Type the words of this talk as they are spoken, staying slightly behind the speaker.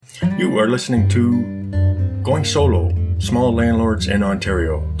You are listening to Going Solo, Small Landlords in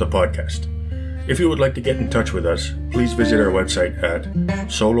Ontario, the podcast. If you would like to get in touch with us, please visit our website at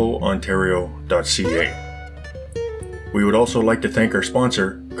soloontario.ca. We would also like to thank our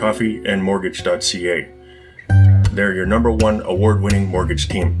sponsor, coffeeandmortgage.ca. They're your number one award-winning mortgage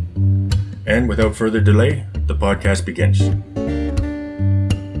team. And without further delay, the podcast begins.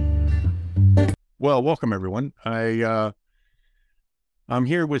 Well, welcome everyone. I'm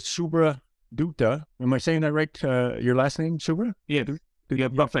here with Subhra Dutta. Am I saying that right? Your last name, Subhra? Yeah,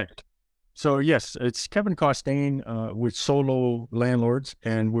 perfect. So yes, it's Kevin Costain with Solo Landlords,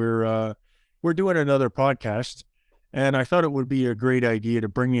 and we're doing another podcast. And I thought it would be a great idea to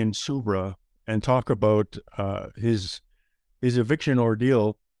bring in Subhra and talk about his eviction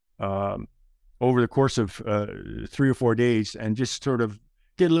ordeal over the course of 3 or 4 days, and just sort of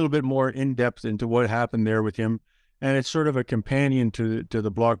get a little bit more in depth into what happened there with him. And it's sort of a companion to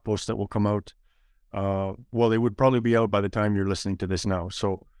the blog post that will come out. Well, they would probably be out by the time you're listening to this now.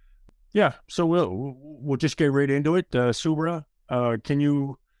 So, yeah. So we'll just get right into it. Subhra, can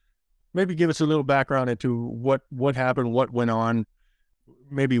you maybe give us a little background into what happened, what went on,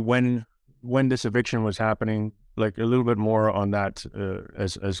 maybe when this eviction was happening, like a little bit more on that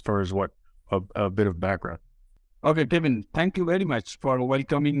as far as what a bit of background. Okay, Kevin, thank you very much for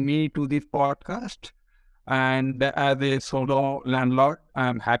welcoming me to this podcast. And as a solo landlord,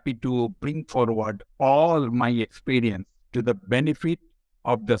 I'm happy to bring forward all my experience to the benefit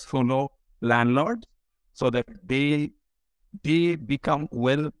of the solo landlords so that they become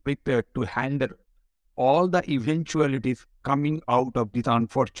well prepared to handle all the eventualities coming out of these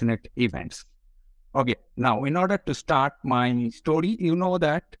unfortunate events. Okay, now in order to start my story, you know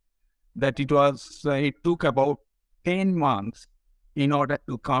that it took about 10 months in order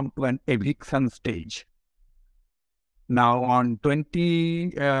to come to an eviction stage. Now, on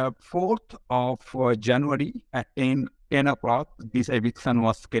 24th of January at 10 o'clock, this eviction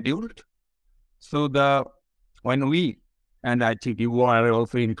was scheduled. So when we, and I think you are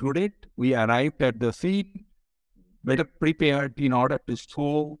also included, we arrived at the scene, better prepared in order to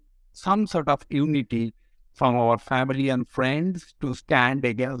show some sort of unity from our family and friends to stand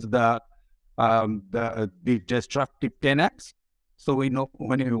against the destructive tenants. So we know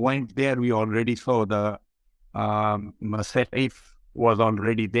when we went there, we already saw the sheriff was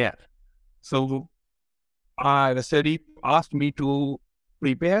already there. So the sheriff asked me to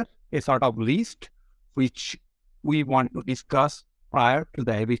prepare a sort of list which we want to discuss prior to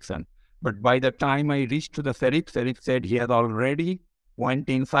the eviction. But by the time I reached to the sheriff said he had already went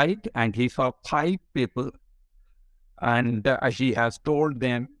inside and he saw 5 people, and he has told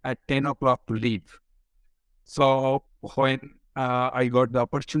them at 10 o'clock to leave. So when I got the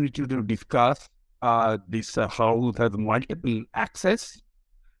opportunity to discuss this house has multiple access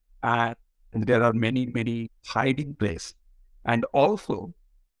and there are many hiding places, and also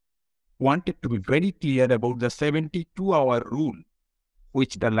wanted to be very clear about the 72-hour rule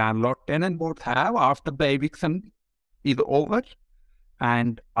which the landlord tenant both have after the eviction is over.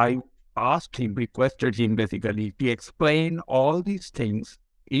 And I requested him basically to explain all these things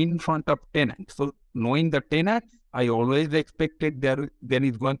in front of tenants. So knowing the tenants, I always expected there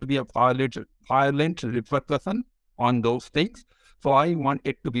is going to be a violent repercussion on those things. So I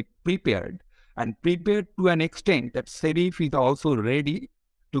wanted to be prepared, and prepared to an extent that sheriff is also ready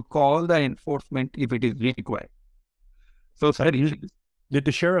to call the enforcement if it is required. So did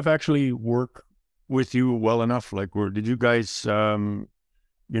the sheriff actually work with you well enough? Like, did you guys,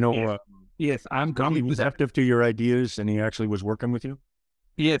 yes, I'm coming. He was receptive to your ideas, and he actually was working with you?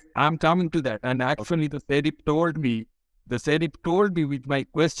 Yes, I'm coming to that. And actually, the sheriff told me with my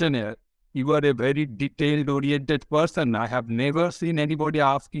questionnaire, you are a very detailed-oriented person. I have never seen anybody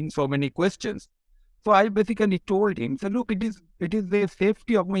asking so many questions. So I basically told him, so look, it is the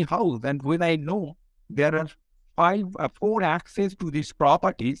safety of my house. And when I know there are 4 access to these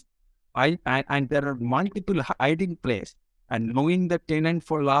properties, and there are multiple hiding places, and knowing the tenant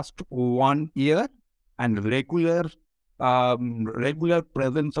for last 1 year and regular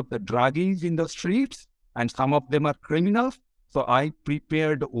presence of the druggies in the streets, and some of them are criminals. So I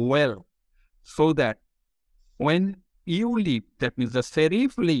prepared well so that when you leave, that means the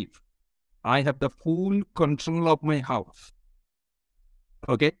sheriff leave, I have the full control of my house.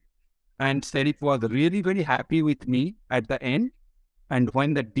 Okay. And sheriff was really very happy with me at the end. And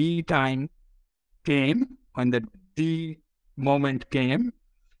when the D moment came,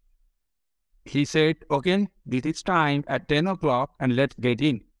 he said, okay, this is time at 10 o'clock and let's get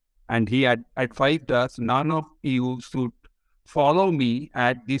in. And he had advised us, none of you should follow me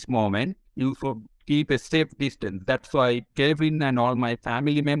at this moment. You keep a safe distance. That's why Kevin and all my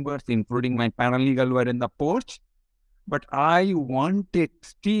family members, including my paralegal, were in the porch. But I wanted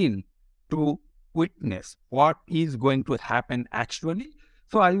still to witness what is going to happen actually.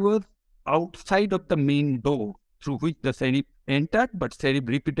 So I was outside of the main door through which the sheriff entered, but sheriff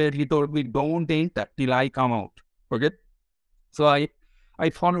repeatedly told me, don't enter till I come out. Okay. So I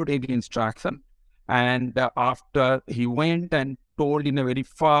followed his instruction. And after he went and told in a very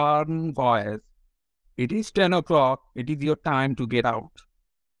firm voice, it is 10 o'clock, it is your time to get out.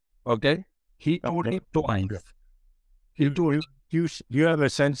 Okay? He told it twice. Do you have a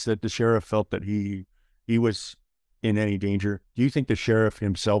sense that the sheriff felt that he was in any danger? Do you think the sheriff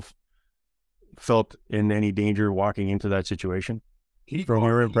himself felt in any danger walking into that situation? From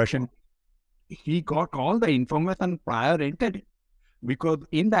your impression? He got all the information prior entered, because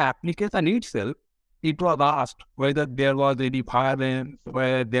in the application itself, it was asked whether there was any violence,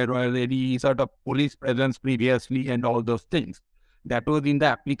 whether there was any sort of police presence previously, and all those things. That was in the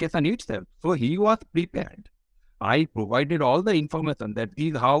application itself. So he was prepared. I provided all the information that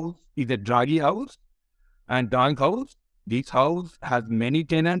this house is a druggy house and drunk house. This house has many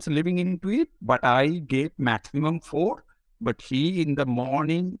tenants living into it, but I gave maximum 4. But he in the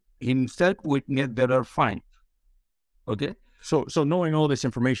morning himself witnessed there are 5. Okay? So knowing all this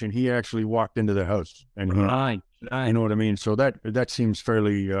information, he actually walked into the house, and right. You know what I mean. So that seems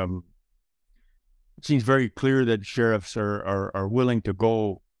fairly seems very clear that sheriffs are willing to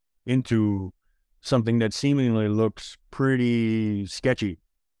go into something that seemingly looks pretty sketchy,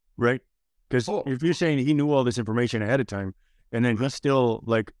 right? Because if you're saying he knew all this information ahead of time, and then he still,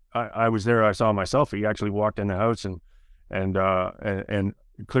 like, I was there, I saw myself. He actually walked in the house and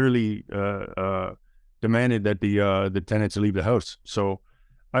clearly demanded that the tenants leave the house. So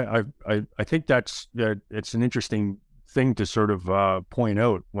I think that it's an interesting thing to sort of point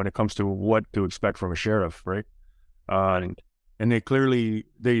out when it comes to what to expect from a sheriff, right? And they clearly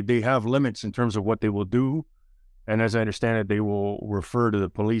they have limits in terms of what they will do, and as I understand it, they will refer to the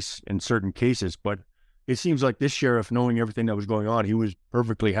police in certain cases. But it seems like this sheriff, knowing everything that was going on, he was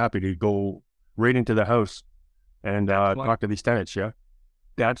perfectly happy to go right into the house and talk to these tenants. Yeah,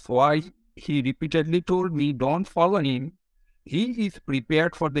 that's why he repeatedly told me, don't follow him. He is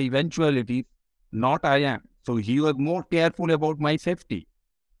prepared for the eventualities, not I am. So he was more careful about my safety.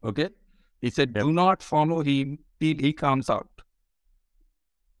 Okay? He said, do not follow him till he comes out.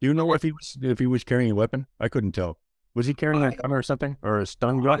 Do you know if he was carrying a weapon? I couldn't tell. Was he carrying a gun or something, or a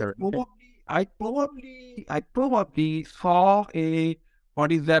stun gun? I probably saw a,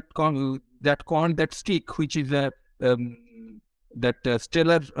 what is that called? That stick, which is a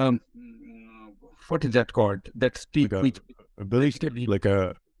stellar. What is that called? That stick, like a billy stick,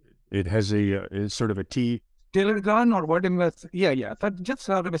 it has it's sort of a T. Stellar gun or whatever. Yeah. That just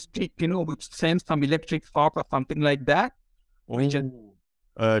sort of a stick, which sends some electric spark or something like that.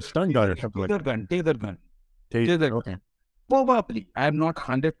 Stun gun or something like that. Taser gun. Okay. Probably. I'm not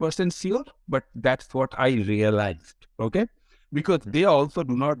 100% sure, but that's what I realized. Okay? Because they also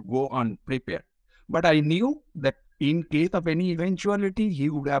do not go unprepared. But I knew that in case of any eventuality, he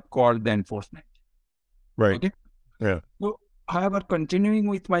would have called the enforcement. Right. Okay? Yeah. So, however, continuing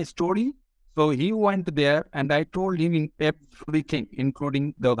with my story, so he went there and I told him everything,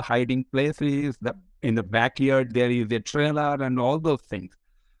 including the hiding places, in the backyard there is a trailer and all those things.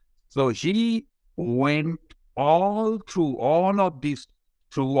 So he went all through all of this,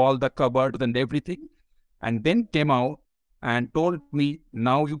 through all the cupboards and everything, and then came out and told me,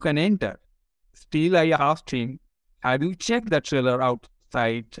 now you can enter. Still, I asked him, have you checked the trailer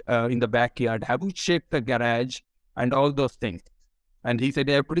outside in the backyard? Have you checked the garage and all those things? And he said,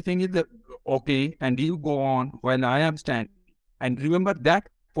 everything is okay, and you go on while I am standing. And remember that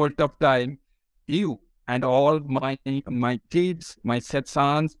point of time, you and all my kids, my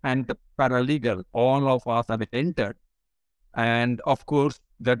sons, and the paralegal, all of us have entered. And of course,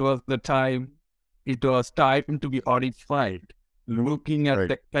 that was the time, it was time to be horrified, looking at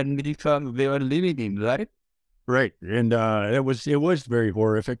the conditions they were living in, right? Right. And it was very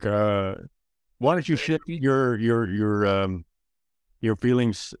horrific. Why don't you share your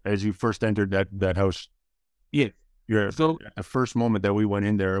feelings as you first entered that house? Yes. So the first moment that we went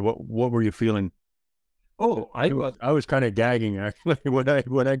in there, what were you feeling? Oh, I was kind of gagging actually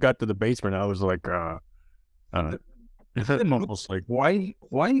when I got to the basement. I was like, almost like why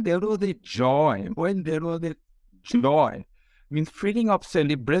there was a joy? When there was a joy, means feeling of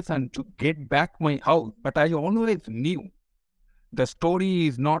celebration to get back my house. But I always knew the story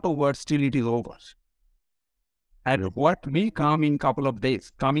is not over till it is over. And what may come in couple of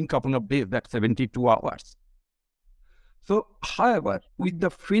days, that's 72 hours. So, however, with the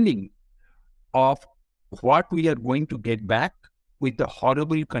feeling, of what we are going to get back with the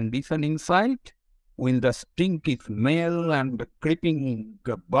horrible condition inside, with the stinky smell and the creeping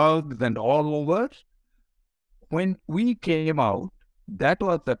bugs and all over. When we came out, that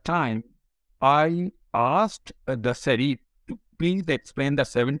was the time I asked the sheriff to please explain the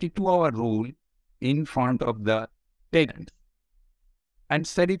 72-hour rule in front of the tenants. And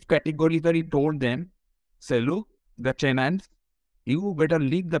sheriff categorically told them, say, look, the tenants, you better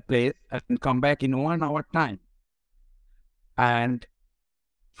leave the place and come back in 1 hour time. And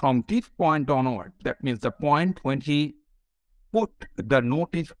from this point onward, that means the point when he put the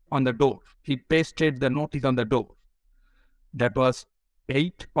notice on the door, he pasted the notice on the door. That was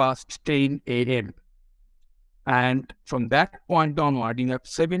 10:08 a.m. And from that point onward, you have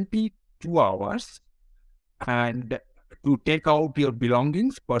 72 hours and to take out your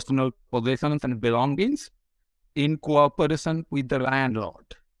belongings, personal possessions and belongings, in cooperation with the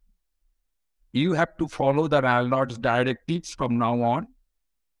landlord. You have to follow the landlord's directives from now on.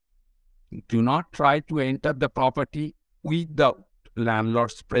 Do not try to enter the property without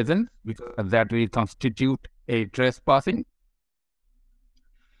landlord's presence, because that will constitute a trespassing.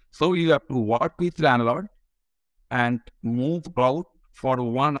 So you have to work with landlord and move out for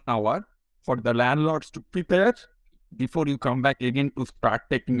 1 hour for the landlords to prepare before you come back again to start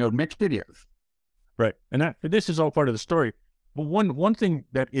taking your materials. Right. And this is all part of the story. But one thing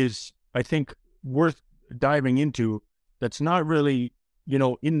that is, I think, worth diving into that's not really,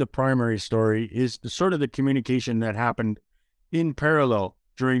 in the primary story is the sort of the communication that happened in parallel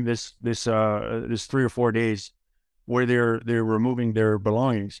during this 3 or 4 days where they're removing their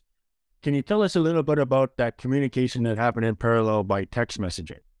belongings. Can you tell us a little bit about that communication that happened in parallel by text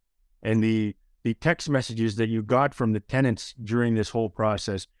messaging and the text messages that you got from the tenants during this whole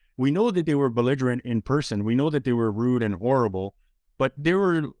process? We know that they were belligerent in person. We know that they were rude and horrible, but there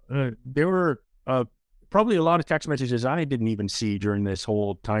were probably a lot of text messages I didn't even see during this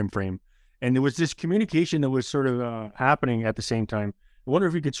whole time frame. And there was this communication that was sort of happening at the same time. I wonder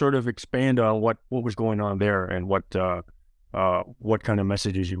if you could sort of expand on what was going on there and what kind of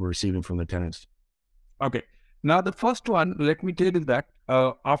messages you were receiving from the tenants. Okay. Now, the first one, let me tell you that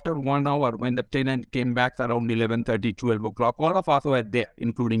after 1 hour, when the tenant came back around 11:30, 12 o'clock, all of us were there,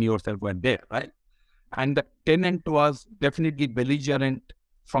 including yourself were there, right? And the tenant was definitely belligerent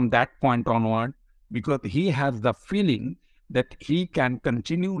from that point onward, because he has the feeling that he can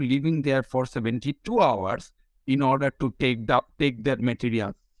continue living there for 72 hours in order to take their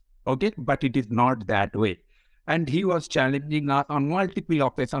materials. Okay? But it is not that way. And he was challenging us on multiple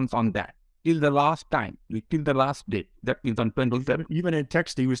occasions on that. Till the last day, that means on 27th. Even in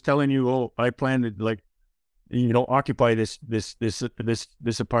text, he was telling you, "Oh, I plan to occupy this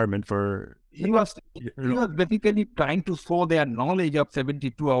apartment for." He was basically trying to show their knowledge of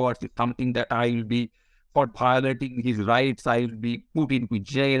 72 hours is something that I will be, for violating his rights, I will be put into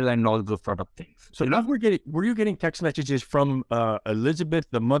jail and all those sort of things. So now were you getting text messages from Elizabeth,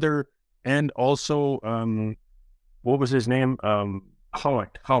 the mother, and also what was his name?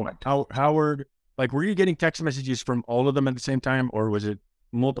 Howard. Like, were you getting text messages from all of them at the same time, or was it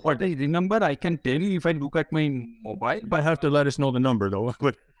multiple? What I remember, I can tell you if I look at my mobile. But have to let us know the number though.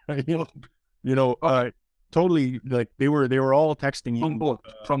 But totally, like they were all texting you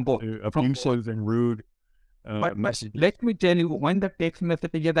from both abusive and rude messages. But let me tell you, when the text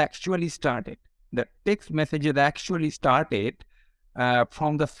messages actually started,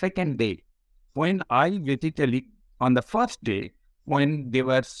 from the second day, when I basically, on the first day, when there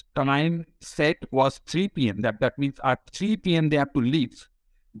was time set was 3 p.m. That means at 3 p.m. they have to leave,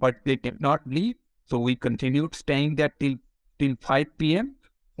 but they did not leave. So we continued staying there till 5 p.m.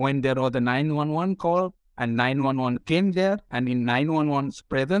 when there was a 911 call, and 911 came there, and in 911's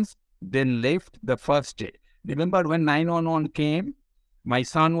presence, they left the first day. Remember, when 911 came, my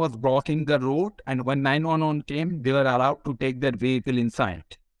son was blocking the road, and when 911 came, they were allowed to take their vehicle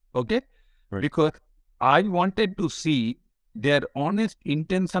inside. Okay? Right. Because I wanted to see their honest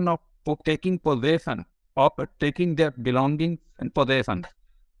intention of taking possession, of taking their belongings and possessions,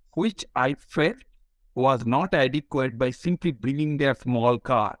 which I felt was not adequate by simply bringing their small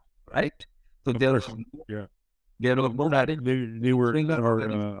car, right? So there was they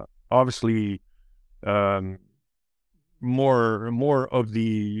were obviously more of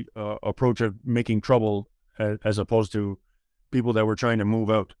the approach of making trouble as opposed to people that were trying to move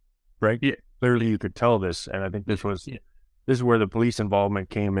out, right? Yeah. Clearly, you could tell this, and I think this is where the police involvement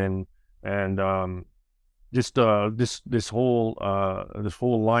came in, and just this whole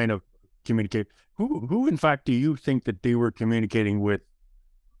line of communicate. Who in fact do you think that they were communicating with,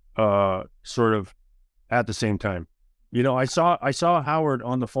 sort of at the same time? I saw Howard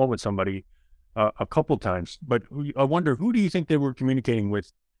on the phone with somebody, a couple times, but I wonder, who do you think they were communicating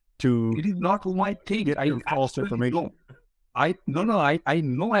with to It is not whom I think. get I your false actually information? know. I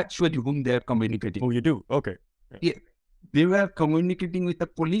know actually whom they are communicating. Oh, you do? Okay. Yeah, they were communicating with the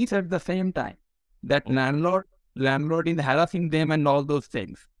police at the same time. That landlord is harassing them and all those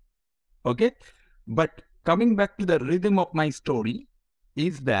things. Okay, but coming back to the rhythm of my story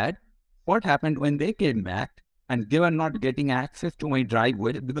is that what happened when they came back and they were not getting access to my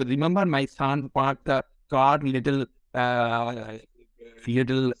driveway, because remember my son parked the car uh,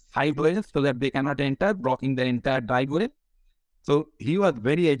 little sideways so that they cannot enter, blocking the entire driveway. So he was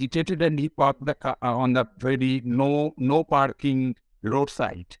very agitated and he parked the car on the very no parking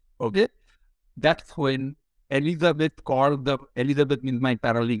roadside. Okay, that's when Elizabeth means my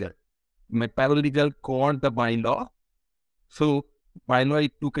paralegal. My paralegal called the bylaw. So bylaw,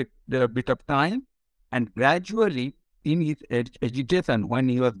 it took a bit of time, and gradually in his agitation, when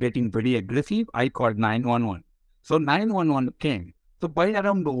he was getting very aggressive, I called 911. So 911 came. So by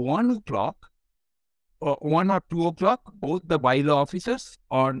around 1 o'clock, 1 or 2 o'clock, both the bylaw officers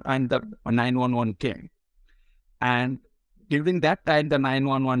and the 911 came. And during that time, the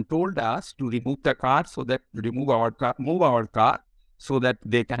 911 told us to remove our car, so that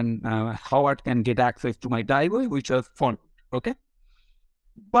they can, Howard can get access to my driveway, which was fun. Okay.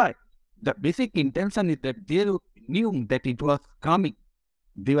 But the basic intention is that they knew that it was coming.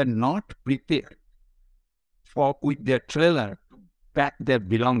 They were not prepared with their trailer to pack their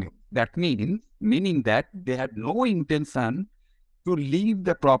belongings. That meaning that they had no intention to leave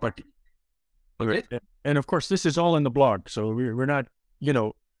the property. Okay. And of course, this is all in the blog, so we're not,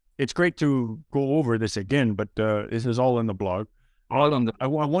 it's great to go over this again, but this is all in the blog. All on the. I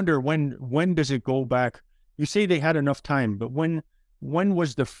wonder when does it go back? You say they had enough time, but when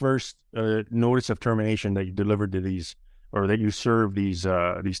was the first notice of termination that you delivered to these, or that you served these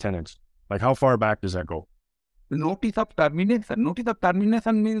tenants? Like, how far back does that go? Notice of termination. Notice of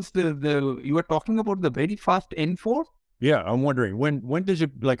termination means you are talking about the very first N4. Yeah, I'm wondering when does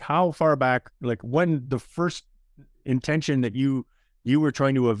it, like, how far back, like when the first intention that you were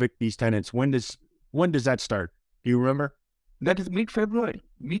trying to evict these tenants, when does that start? Do you remember? That is mid-February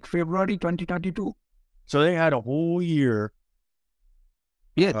 2022. So they had a whole year,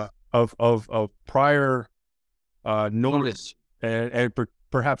 yes, of prior notice and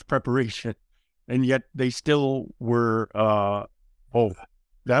perhaps preparation, and yet they still were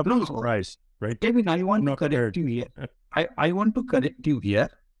that was a surprise, right? Kevin, I want to correct you here. I want to correct you here.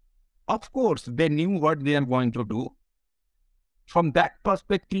 Of course, they knew what they are going to do. From that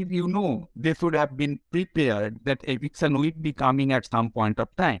perspective, they should have been prepared that eviction will be coming at some point of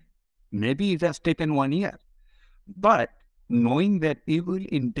time. Maybe it has taken 1 year. But knowing that evil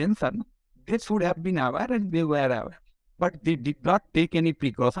intention, they should have been aware, and they were aware. But they did not take any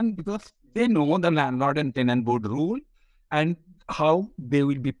precaution because they know the landlord and tenant board rule and how they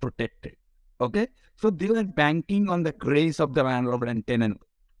will be protected. Okay? So they were banking on the grace of the landlord and tenant,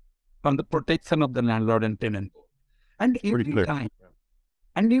 on the protection of the landlord and tenant board. And every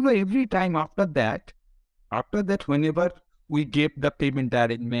time after that, whenever we gave the payment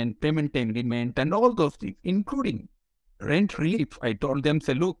agreement and all those things, including rent relief, I told them,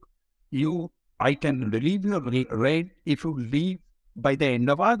 say, look, I can relieve your rent if you leave by the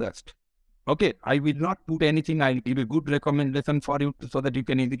end of August. Okay, I will not put anything. I'll give a good recommendation for you so that you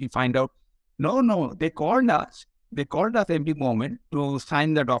can easily find out. No, they called us. They called us every moment to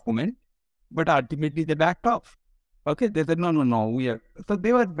sign the document, but ultimately they backed off. Okay, they said, no, so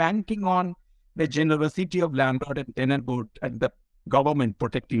they were banking on the generosity of landlord and tenant board and the government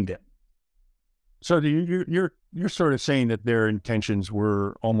protecting them. So you're sort of saying that their intentions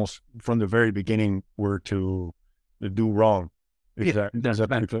were almost from the very beginning were to do wrong. Is that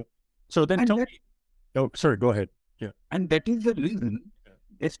right? So then tell me. Oh, sorry, go ahead. Yeah. And that is the reason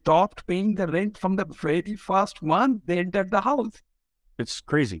they stopped paying the rent from the very first month they entered the house. It's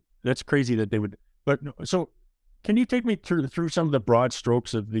crazy. That's crazy that they would. But so, can you take me through some of the broad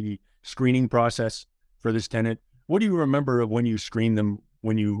strokes of the screening process for this tenant? What do you remember of when you screened them,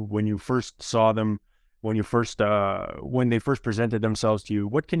 when you first saw them, when they first presented themselves to you?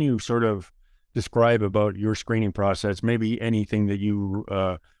 What can you sort of describe about your screening process? Maybe anything that you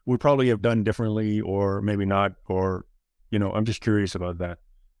would probably have done differently, or maybe not, or I'm just curious about that.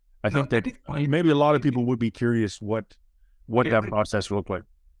 I think that maybe a lot of people would be curious what that process looked like.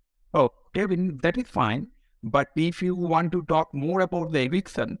 Oh, Kevin, that is fine. But if you want to talk more about the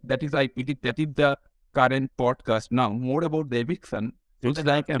eviction, that is the current podcast now, more about the eviction.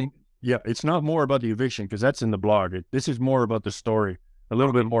 It's not more about the eviction because that's in the blog. This is more about the story, a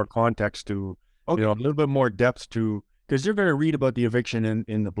little bit more context to, a little bit more depth to, because you're going to read about the eviction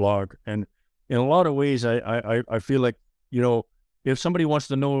in the blog. And, in a lot of ways, I feel like, if somebody wants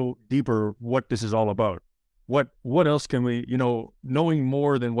to know deeper what this is all about, what else can we, knowing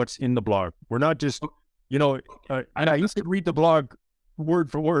more than what's in the blog. We're not just, and I used to read the blog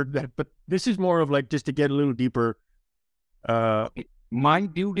word for word, but this is more of like just to get a little deeper. My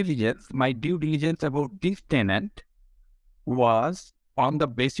due diligence about this tenant was on the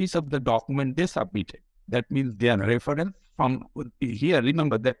basis of the document they submitted. That means their reference from here.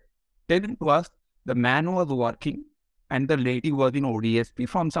 Remember, the tenant was, the man was working and the lady was in ODSP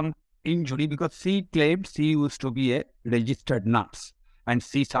from some injury, because she claimed she used to be a registered nurse and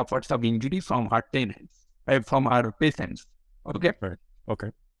she suffered some injury from her tenants, from her patients. Okay. Right.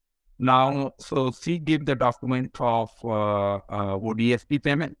 Okay. Now, so she gave the document of ODSP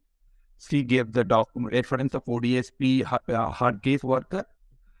payment. She gave the document reference of ODSP, her case worker.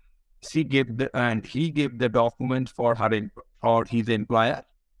 He gave the document for his employer,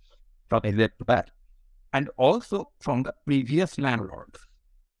 and also from the previous landlords.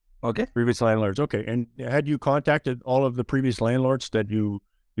 Okay. Previous landlords. Okay. And had you contacted all of the previous landlords that you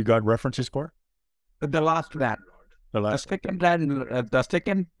got references for? The last landlord. The second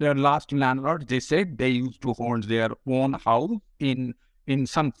last landlord, they said they used to hold their own house in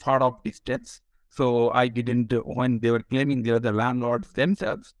some sort of distance. So I didn't, when they were claiming they were the landlords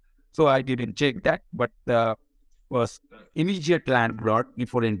themselves, so I didn't check that. But the was immediate landlord,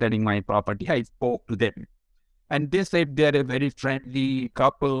 before entering my property, I spoke to them. And they said they're a very friendly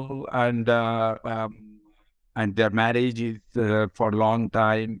couple, and their marriage is for a long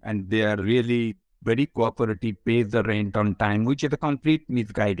time, and they are really very cooperative, pays the rent on time, which is a complete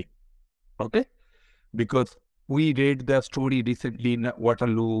misguiding. Okay? Because we read the story recently in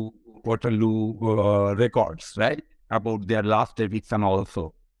Waterloo records, right? About their last eviction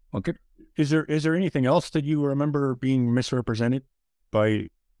also. Okay? Is there anything else that you remember being misrepresented by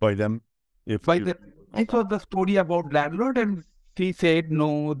them? It was the story about landlord, and she said,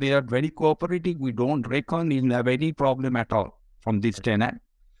 no, they are very cooperative. We don't reckon you'll have any problem at all from this tenant.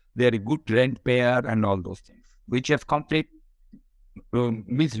 They're a good rent payer and all those things, which is complete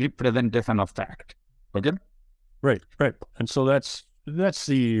misrepresentation of fact. Okay? Right. And so that's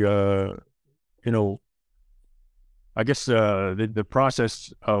the, I guess the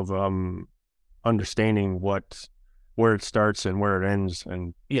process of understanding where it starts and where it ends.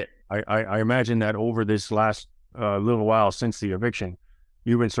 And yeah, I imagine that over this last little while since the eviction,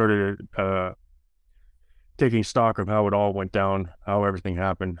 you've been sort of taking stock of how it all went down, how everything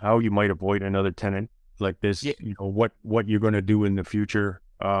happened, how you might avoid another tenant like this, yeah. What you're going to do in the future.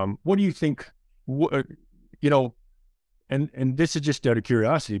 What do you think, and this is just out of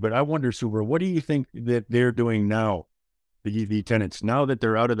curiosity, but I wonder, Subhra, what do you think that they're doing now, the tenants, now that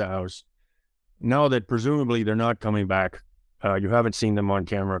they're out of the house, now that presumably they're not coming back, you haven't seen them on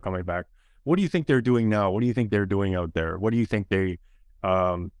camera coming back. What do you think they're doing now? What do you think they're doing out there? What do you think their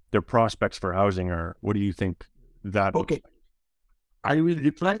prospects for housing are? What do you think that looks like? I will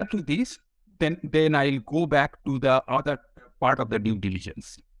reply to this, then I'll go back to the other part of the due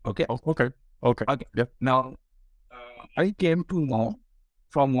diligence. Okay? Okay. Yeah. Now, I came to know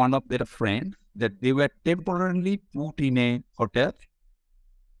from one of their friends that they were temporarily put in a hotel,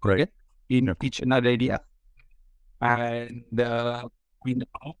 right, in Kitchener area. And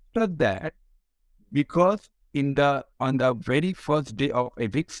after that, because on the very first day of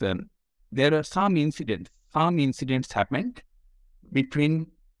eviction, there are some incidents. Some incidents happened between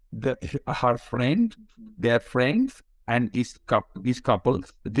her friend, their friends, and these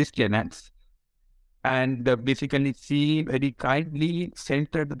couples, these tenants. And basically, she very kindly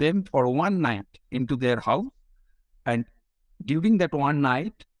sheltered them for one night into their house. And during that one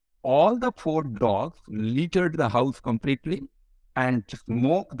night, all the 4 dogs littered the house completely and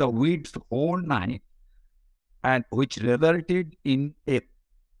smoked the weeds whole night, and which resulted in a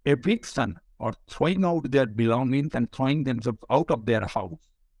eviction, or throwing out their belongings and throwing themselves out of their house.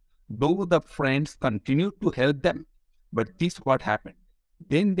 Though the friends continued to help them, but this what happened.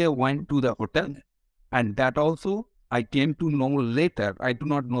 Then they went to the hotel, and that also I came to know later. I do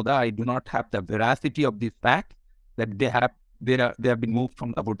not know that. I do not have the veracity of this fact that they have been moved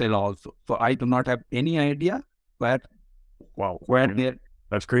from the hotel also. So I do not have any idea where they're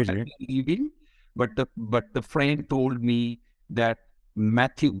that's crazy. Living. But the friend told me that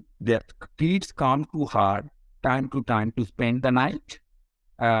Matthew, their kids come to her time to time to spend the night,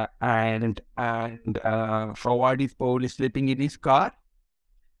 and Howard is probably sleeping in his car,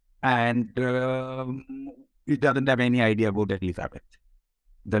 and he doesn't have any idea about Elizabeth,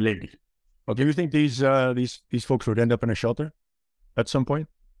 the lady. Do you think these folks would end up in a shelter at some point?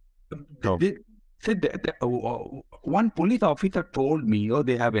 No. So one police officer told me, oh,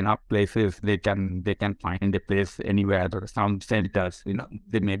 they have enough places. They can find a place anywhere. Or some centers,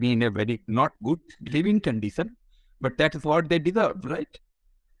 they may be in a very not good living condition, but that is what they deserve, right?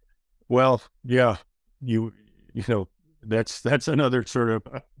 Well, yeah, you know, that's another sort of.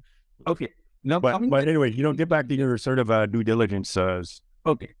 Okay. Now, but anyway, get back to your sort of due diligence.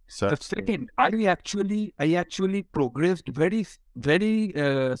 Okay. So, the second, I actually progressed very, very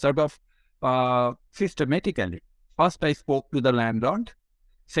sort of systematically. First, I spoke to the landlord.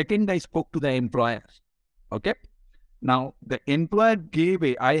 Second, I spoke to the employer. Okay. Now, the employer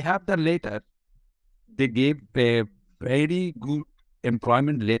I have the letter. They gave a very good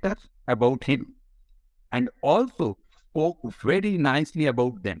employment letter about him and also spoke very nicely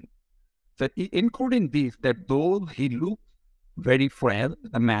about them. So, including this, that though he looked very frail,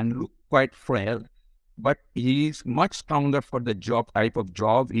 the man looked quite frail, but he is much stronger for the type of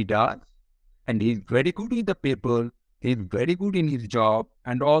job he does. And he's very good with the people, he's very good in his job,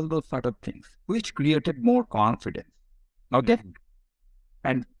 and all those sort of things, which created more confidence. Okay?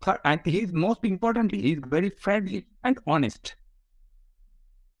 And he's most importantly, he's very friendly and honest.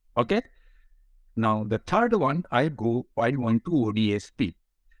 Okay? Now, the third one, I went to ODSP.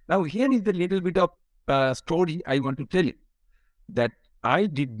 Now, here is a little bit of story I want to tell you. That I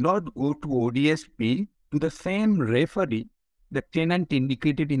did not go to ODSP to the same referee the tenant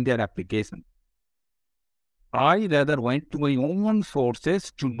indicated in their application. I rather went to my own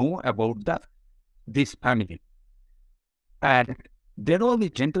sources to know about this family. And there was a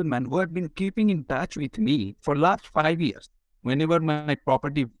gentleman who had been keeping in touch with me for last 5 years. Whenever my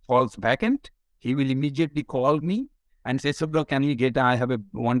property falls vacant, he will immediately call me and say, Subhra, I have a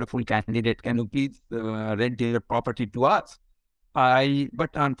wonderful candidate. Can you please rent your property to us? But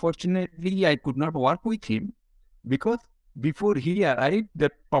unfortunately, I could not work with him because before he arrived, the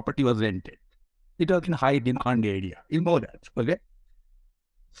property was rented. It was in high demand area. You know that, okay?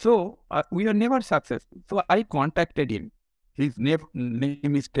 So we were never successful. So I contacted him. His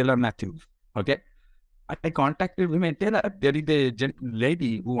name is Taylor Matthews, okay? I contacted him and tell her, there is a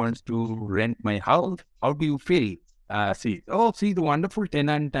lady who wants to rent my house. How do you feel? She's a wonderful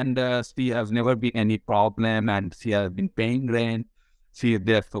tenant and she has never been any problem and she has been paying rent.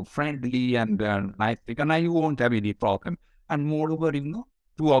 They're so friendly and nice. And you won't have any problem. And moreover,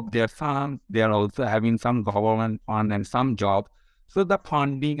 two of their sons, they are also having some government fund and some job. So the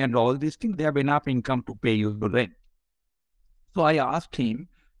funding and all these things, they have enough income to pay you the rent. So I asked him,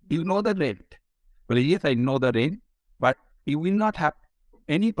 do you know the rent? Well, yes, I know the rent, but you will not have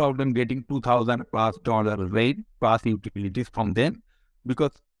any problem getting $2,000+ rent plus utilities from them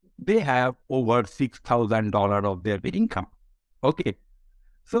because they have over $6,000 of their income. Okay.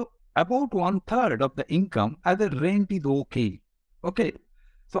 So about 1/3 of the income as a rent is okay. Okay.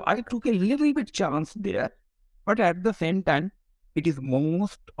 So I took a little bit chance there, but at the same time, it is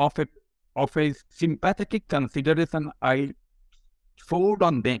most of a sympathetic consideration I showed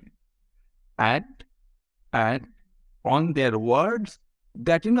on them and on their words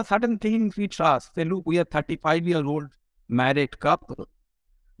that certain things we trust. Say, look, we are 35-year-old married couple.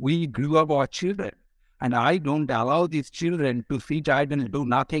 We grew up our children, and I don't allow these children to sit idle and do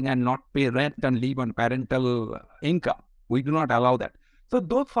nothing and not pay rent and live on parental income. We do not allow that. So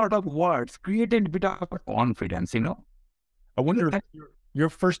those sort of words created a bit of confidence, I wonder your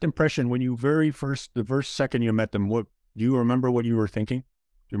first impression when you the first second you met them, do you remember what you were thinking? Do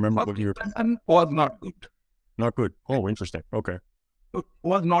you remember what you were was not good. Not good. Oh, interesting. Okay. It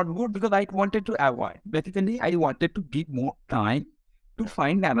was not good because I wanted to avoid. Basically, I wanted to give more time to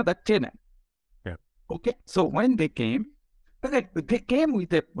find another tenant. Yeah. Okay. So when they came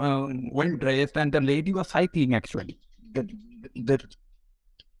with a well-dressed and the lady was cycling actually. The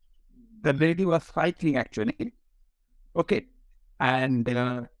lady was cycling actually. Okay.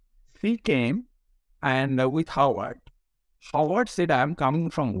 And she came and with Howard. Howard said, I'm coming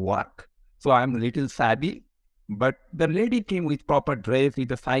from work. So I'm a little savvy. But the lady came with proper dress,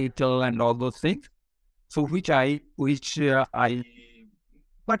 with a cycle and all those things. So I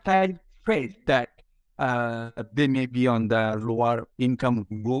felt that they may be on the lower income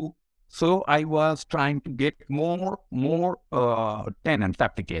group. So I was trying to get more tenants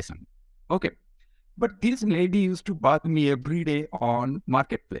application. Okay. But this lady used to bother me every day on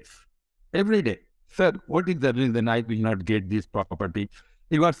marketplace. Every day. Sir, what is the reason I will not get this property?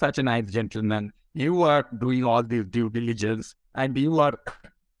 You are such a nice gentleman. You are doing all this due diligence and your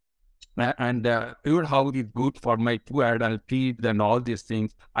house is good for my 2 adult kids and all these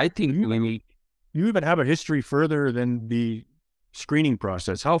things. I think you even have a history further than the screening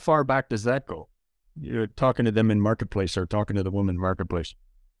process. How far back does that go? You're talking to them in marketplace or talking to the woman in marketplace?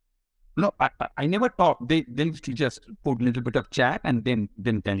 No, I never talk. They just put a little bit of chat and then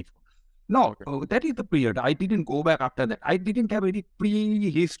telephone. No, that is the period. I didn't go back after that. I didn't have any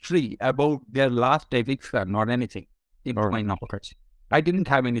pre-history about their last eviction or anything in my knowledge. Okay. I didn't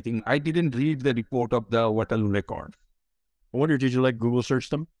have anything. I didn't read the report of the Waterloo record. I wonder, did you like Google search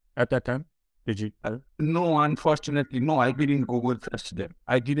them at that time? Did you? No, unfortunately, no. I didn't Google search them.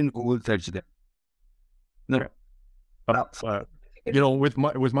 No.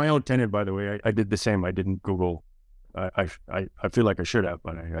 With my own tenant, by the way, I did the same. I didn't Google. I feel like I should have,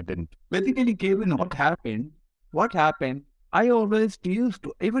 but I didn't. Basically, Kevin, what happened? I always used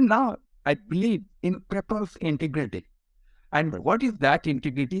to, even now, I believe in people's integrity. And what is that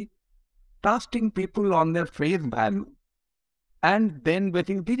integrity? Trusting people on their face value. And then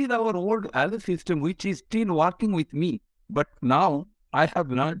basically, this is our old value system, which is still working with me. But now I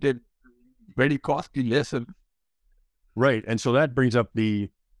have learned a very costly lesson. Right. And so that brings up the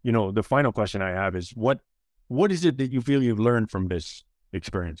final question I have is what is it that you feel you've learned from this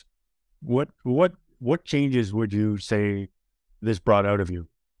experience? What changes would you say this brought out of you?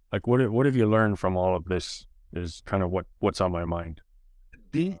 Like what have you learned from all of this is kind of what's on my mind.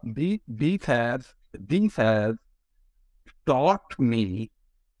 These have taught me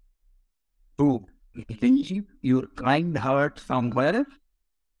to leave your kind heart somewhere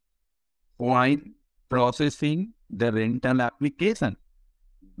while processing the rental application.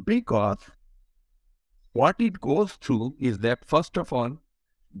 Because what it goes through is that, first of all,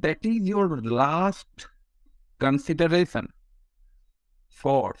 that is your last consideration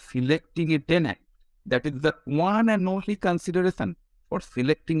for selecting a tenant. That is the one and only consideration for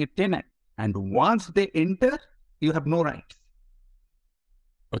selecting a tenant. And once they enter, you have no rights.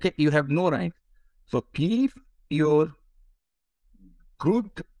 Okay, you have no rights. So keep your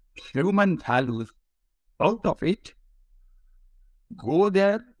good human values out of it. Go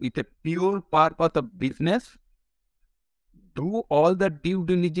there with a pure purpose of business. Do all the due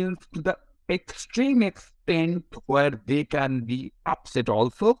diligence to the extreme extent where they can be upset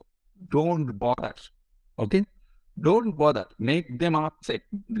also. Don't bother. Okay? Don't bother. Make them upset.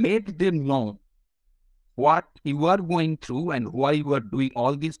 Let them know what you are going through and why you are doing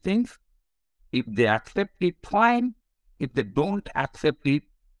all these things. If they accept it, fine. If they don't accept it,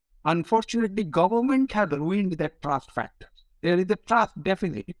 unfortunately, government has ruined that trust factor. There is a trust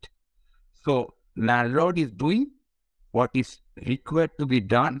deficit. So, landlord is doing what is required to be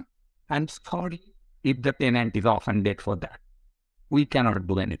done, and sorry if the tenant is offended for that. We cannot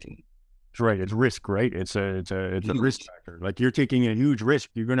do anything. That's right. It's risk, right? It's a risk factor. Like you're taking a huge risk.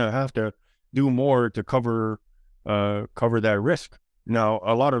 You're going to have to do more to cover that risk. Now,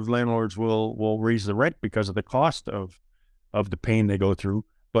 a lot of landlords will raise the rent because of the cost of the pain they go through.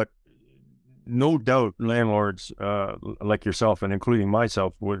 But no doubt, landlords like yourself and including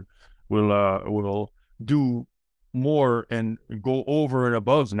myself will do more and go over and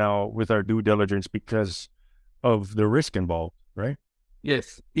above now with our due diligence because of the risk involved, right?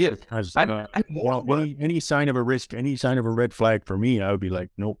 Yes. Any sign of a risk, any sign of a red flag for me, I would be like,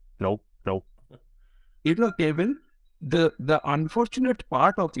 nope. You know, Kevin, the unfortunate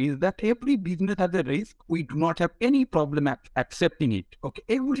part of it is that every business has a risk. We do not have any problem accepting it. Okay,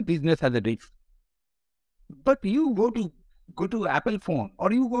 every business has a risk. But you go to Apple phone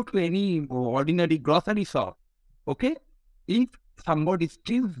or you go to any ordinary grocery shop. Okay, if somebody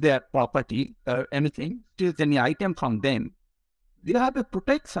steals their property or anything, steals any item from them, they have a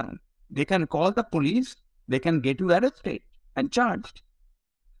protection. They can call the police. They can get you arrested and charged.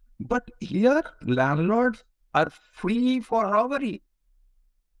 But here, landlords are free for robbery,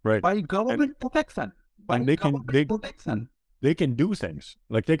 right? By government protection. And they can do things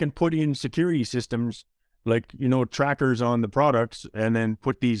like they can put in security systems, like trackers on the products, and then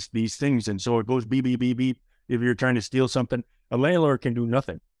put these things, and so it goes beep beep beep beep. If you're trying to steal something, a landlord can do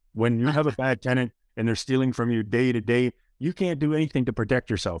nothing. When you have a bad tenant and they're stealing from you day to day, you can't do anything to protect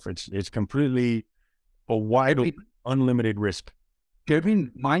yourself. It's completely a wide open, unlimited risk.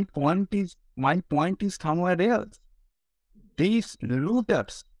 Kevin, my point is somewhere else. These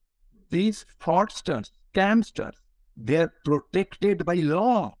looters, these fraudsters, scamsters, they're protected by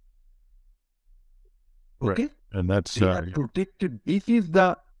law. Okay? Right. And that's they are protected. This is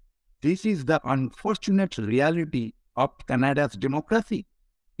the unfortunate reality of Canada's democracy.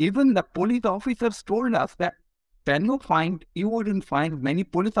 Even the police officers told us that you wouldn't find many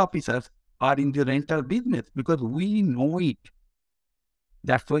police officers are in the rental business because we know it.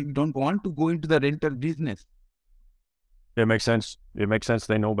 That's why we don't want to go into the rental business. It makes sense.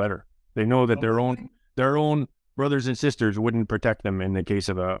 They know better. They know that their own brothers and sisters wouldn't protect them in the case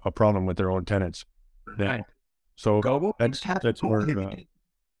of a problem with their own tenants. Right. So that's where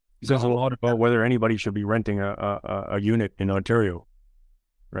It says a lot about whether anybody should be renting a unit in Ontario,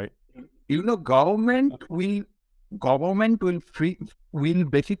 right? Government will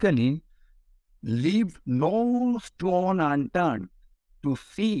basically leave no stone unturned to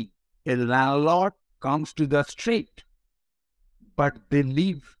see a landlord comes to the street, but they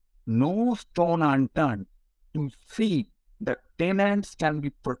leave no stone unturned to see that tenants can be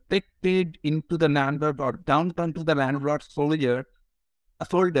protected into the landlord or dumped onto the landlord's shoulder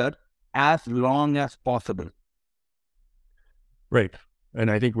as long as possible. Right. And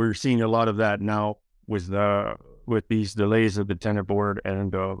I think we're seeing a lot of that now with these delays of the tenant board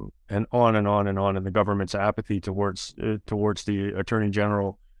and on and on and on, and the government's apathy towards the Attorney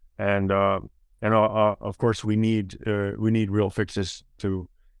General, and of course we need real fixes to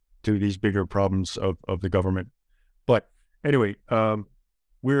these bigger problems of the government. But anyway,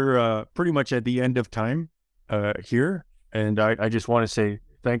 we're pretty much at the end of time here, and I just want to say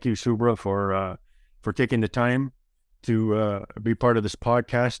thank you, Subhra, for taking the time to be part of this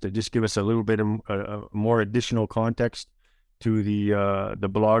podcast, to just give us a little bit of more additional context to the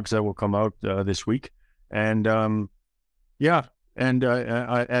blogs that will come out this week. And and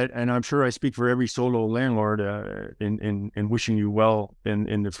I'm sure I speak for every solo landlord in wishing you well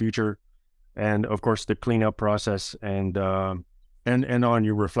in the future, and of course the cleanup process, and on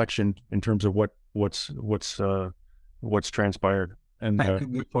your reflection in terms of what's transpired. And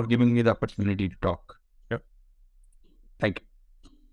thank you for giving me the opportunity to talk. Yep. Thank you.